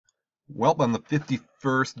Well, on the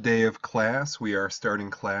 51st day of class, we are starting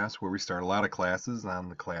class where we start a lot of classes on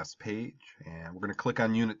the class page. And we're going to click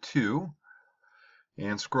on Unit 2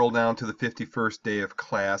 and scroll down to the 51st day of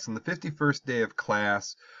class. And the 51st day of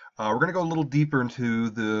class, we're going to go a little deeper into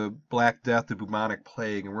the Black Death, the Bubonic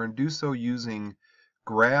Plague, and we're going to do so using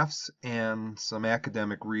graphs and some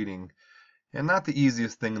academic reading. And not the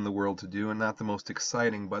easiest thing in the world to do and not the most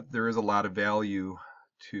exciting, but there is a lot of value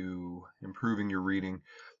to improving your reading.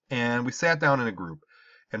 And we sat down in a group,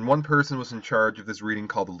 and one person was in charge of this reading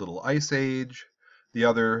called The Little Ice Age. The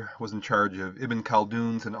other was in charge of Ibn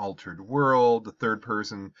Khaldun's An Altered World. The third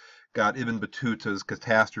person got Ibn Battuta's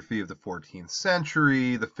Catastrophe of the 14th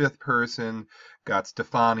Century. The fifth person got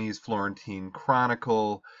Stefani's Florentine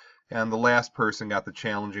Chronicle. And the last person got the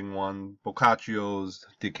challenging one, Boccaccio's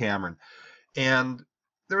Decameron. And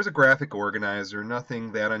there was a graphic organizer,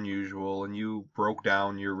 nothing that unusual, and you broke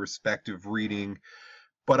down your respective reading.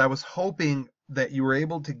 But I was hoping that you were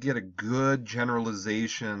able to get a good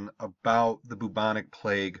generalization about the bubonic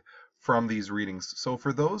plague from these readings. So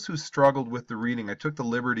for those who struggled with the reading, I took the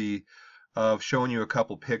liberty of showing you a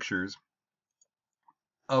couple pictures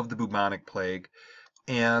of the bubonic plague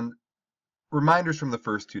and reminders from the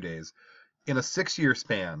first 2 days. In a 6-year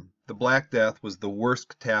span, the Black Death was the worst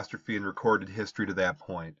catastrophe in recorded history to that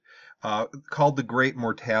point. Called the Great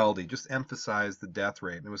Mortality, just emphasized the death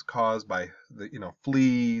rate. And it was caused by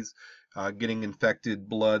fleas, getting infected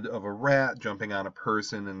blood of a rat, jumping on a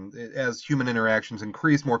person, and as human interactions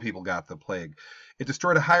increased, more people got the plague. It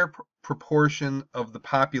destroyed a higher proportion of the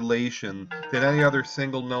population than any other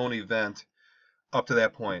single known event up to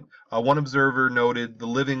that point. One observer noted the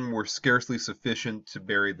living were scarcely sufficient to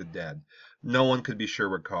bury the dead. No one could be sure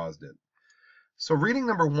what caused it. So reading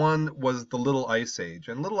number 1 was the Little Ice Age.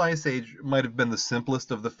 And Little Ice Age might have been the simplest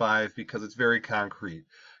of the 5 because it's very concrete.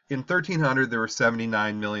 In 1300, there were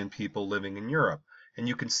 79 million people living in Europe. And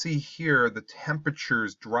you can see here the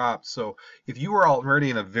temperatures dropped. So if you were already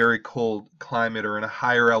in a very cold climate or in a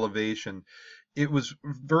higher elevation, it was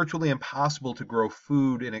virtually impossible to grow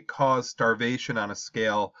food, and it caused starvation on a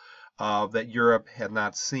scale that Europe had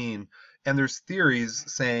not seen. And there's theories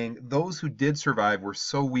saying those who did survive were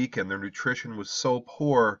so weakened, their nutrition was so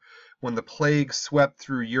poor, when the plague swept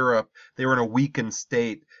through Europe, they were in a weakened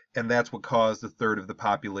state, and that's what caused a third of the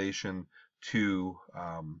population to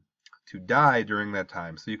die during that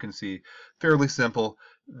time. So you can see, fairly simple,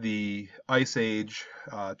 the Ice Age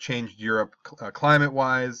changed Europe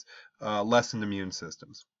climate-wise, lessened immune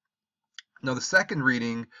systems. Now the second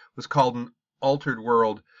reading was called An Altered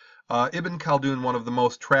World. Ibn Khaldun, one of the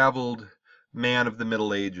most traveled man of the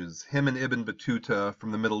Middle Ages. Him and Ibn Battuta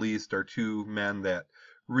from the Middle East are two men that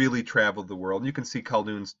really traveled the world. And you can see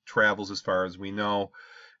Khaldun's travels, as far as we know,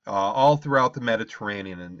 all throughout the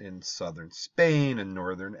Mediterranean, in southern Spain and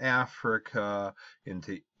northern Africa,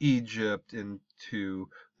 into Egypt, into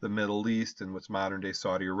the Middle East and what's modern day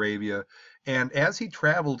Saudi Arabia. And as he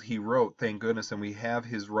traveled, he wrote, thank goodness, and we have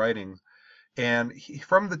his writings. And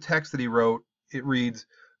from the text that he wrote, it reads,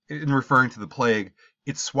 in referring to the plague,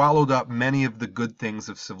 it swallowed up many of the good things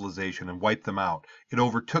of civilization and wiped them out. It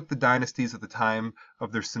overtook the dynasties at the time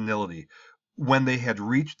of their senility. When they had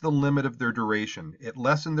reached the limit of their duration, it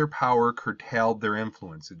lessened their power, curtailed their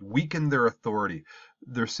influence, it weakened their authority.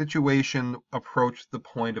 Their situation approached the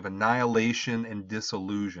point of annihilation and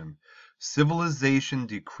dissolution. Civilization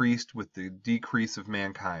decreased with the decrease of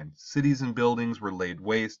mankind. Cities and buildings were laid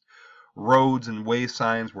waste. Roads and way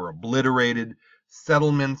signs were obliterated.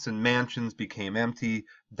 Settlements and mansions became empty.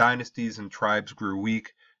 Dynasties and tribes grew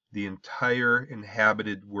weak. The entire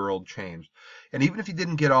inhabited world changed. And even if you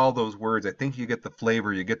didn't get all those words, I think you get the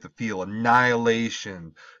flavor, you get the feel.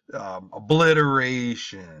 Annihilation,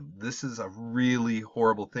 obliteration. This is a really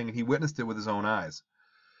horrible thing, and he witnessed it with his own eyes.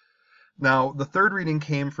 Now, the third reading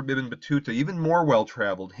came from Ibn Battuta, even more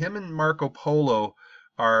well-traveled. Him and Marco Polo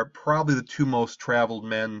are probably the two most traveled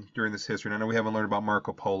men during this history. And I know we haven't learned about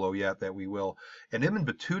Marco Polo yet, that we will. And Ibn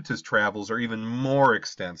Battuta's travels are even more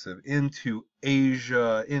extensive, into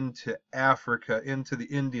Asia, into Africa, into the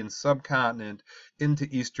Indian subcontinent, into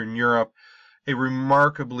Eastern Europe. A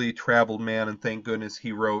remarkably traveled man, and thank goodness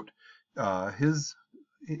he wrote his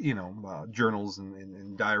journals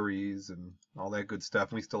and diaries and all that good stuff,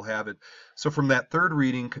 and we still have it. So from that third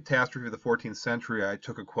reading, Catastrophe of the 14th Century, I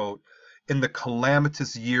took a quote. In the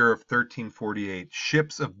calamitous year of 1348,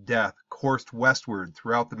 ships of death coursed westward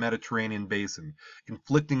throughout the Mediterranean basin,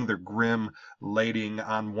 inflicting their grim lading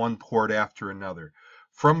on one port after another.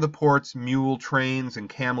 From the ports, mule trains and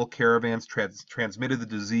camel caravans transmitted the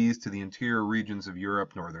disease to the interior regions of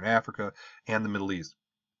Europe, northern Africa, and the Middle East.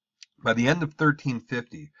 By the end of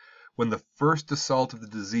 1350, when the first assault of the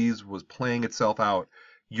disease was playing itself out,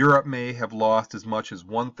 Europe may have lost as much as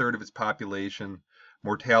 1/3 of its population.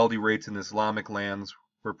 Mortality rates in Islamic lands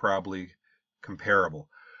were probably comparable.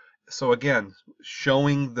 So again,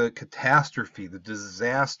 showing the catastrophe, the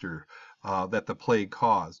disaster that the plague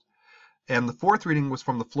caused. And the fourth reading was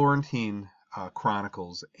from the Florentine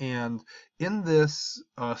Chronicles. And in this,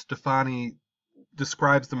 Stefani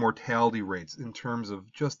describes the mortality rates in terms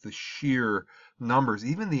of just the sheer numbers.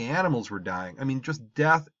 Even the animals were dying. I mean, just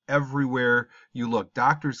death everywhere you look.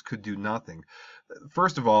 Doctors could do nothing.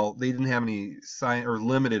 First of all, they didn't have any or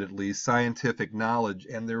limited at least scientific knowledge,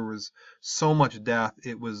 and there was so much death,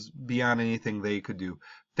 it was beyond anything they could do.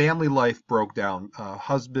 Family life broke down.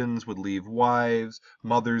 Husbands would leave wives,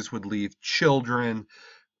 mothers would leave children,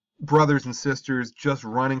 brothers and sisters just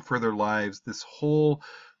running for their lives. This whole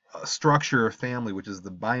structure of family, which is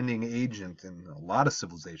the binding agent in a lot of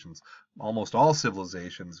civilizations, almost all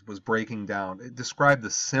civilizations, was breaking down. It described the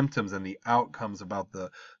symptoms and the outcomes about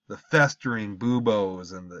the festering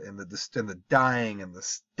buboes and the dying and the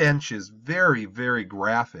stenches. Very, very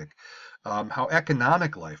graphic. How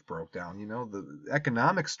economic life broke down. You know, the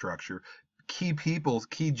economic structure. Key people,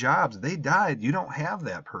 key jobs, they died. You don't have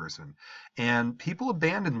that person. And people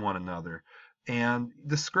abandoned one another. And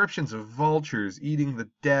descriptions of vultures eating the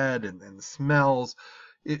dead and smells,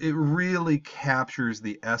 it really captures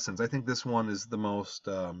the essence. I think this one is the most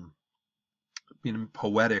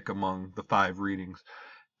poetic among the 5 readings.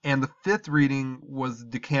 And the 5th reading was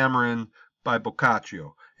Decameron by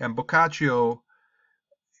Boccaccio. And Boccaccio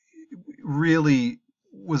really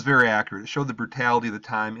was very accurate. It showed the brutality of the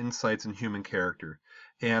time, insights in human character.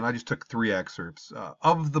 And I just took 3 excerpts.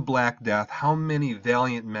 Of the Black Death, how many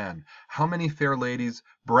valiant men, how many fair ladies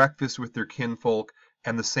breakfast with their kinfolk,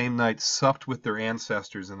 and the same night supped with their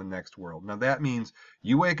ancestors in the next world. Now that means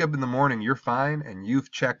you wake up in the morning, you're fine, and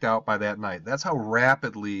you've checked out by that night. That's how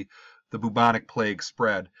rapidly the bubonic plague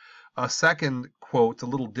spread. A second quote, a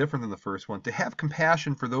little different than the first one: to have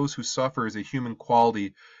compassion for those who suffer is a human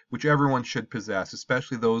quality which everyone should possess,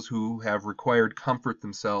 especially those who have required comfort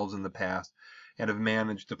themselves in the past and have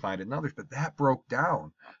managed to find it in others. But that broke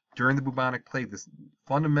down during the bubonic plague. This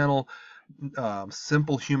fundamental,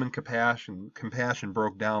 simple human compassion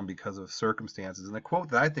broke down because of circumstances. And the quote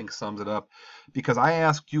that I think sums it up, because I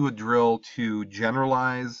asked you a drill to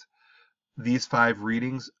generalize these 5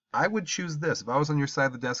 readings, I would choose this. If I was on your side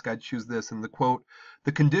of the desk, I'd choose this. And the quote: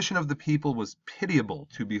 the condition of the people was pitiable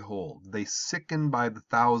to behold. They sickened by the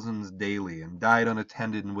thousands daily and died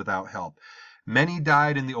unattended and without help. Many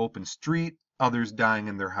died in the open street, others dying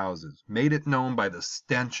in their houses, made it known by the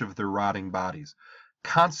stench of their rotting bodies.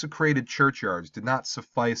 Consecrated churchyards did not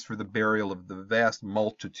suffice for the burial of the vast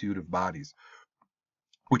multitude of bodies,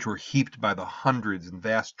 which were heaped by the hundreds in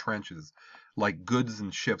vast trenches, like goods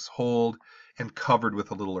in ships' hold, and covered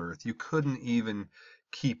with a little earth. You couldn't even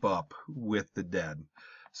keep up with the dead.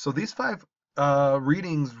 So these 5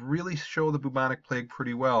 readings really show the bubonic plague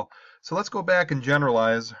pretty well. So let's go back and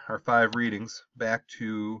generalize our 5 readings back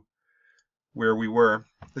to where we were.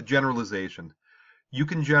 The generalization. You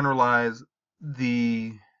can generalize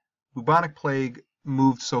the bubonic plague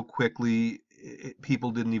moved so quickly,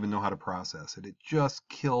 people didn't even know how to process it. It just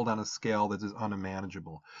killed on a scale that is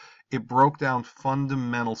unmanageable. It broke down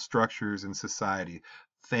fundamental structures in society,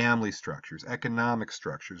 family structures, economic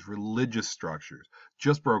structures, religious structures,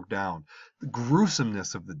 just broke down. The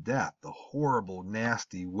gruesomeness of the death, the horrible,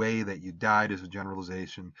 nasty way that you died is a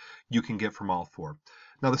generalization you can get from all 4.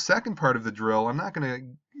 Now, the second part of the drill, I'm not going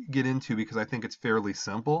to get into because I think it's fairly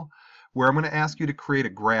simple, where I'm going to ask you to create a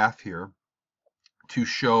graph here to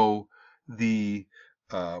show the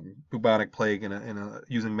bubonic plague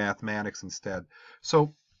using mathematics instead.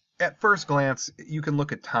 So at first glance, you can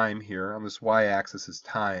look at time here. On this y-axis is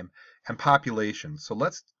time and population. So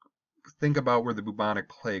let's think about where the bubonic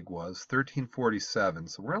plague was, 1347.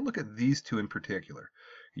 So we're going to look at these 2 in particular.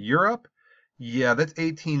 Europe, yeah, that's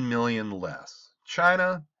 18 million less.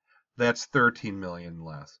 China, that's 13 million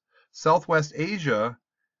less. Southwest Asia,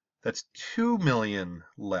 that's 2 million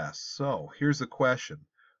less. So here's the question.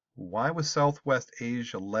 Why was Southwest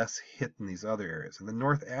Asia less hit than these other areas? And then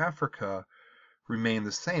North Africa remained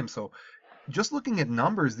the same. So just looking at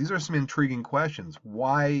numbers, these are some intriguing questions.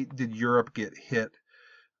 Why did Europe get hit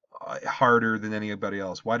harder than anybody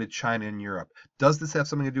else? Why did China and Europe? Does this have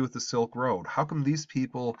something to do with the Silk Road? How come these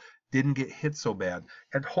people didn't get hit so bad?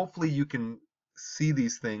 And hopefully you can see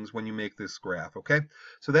these things when you make this graph, okay?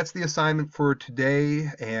 So that's the assignment for today,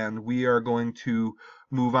 and we are going to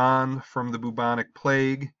move on from the bubonic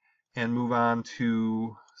plague and move on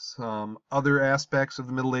to some other aspects of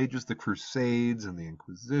the Middle Ages, the Crusades and the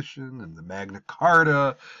Inquisition and the Magna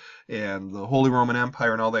Carta and the Holy Roman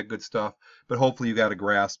Empire and all that good stuff. But hopefully you got a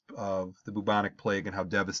grasp of the bubonic plague and how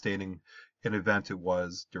devastating an event it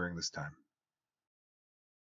was during this time.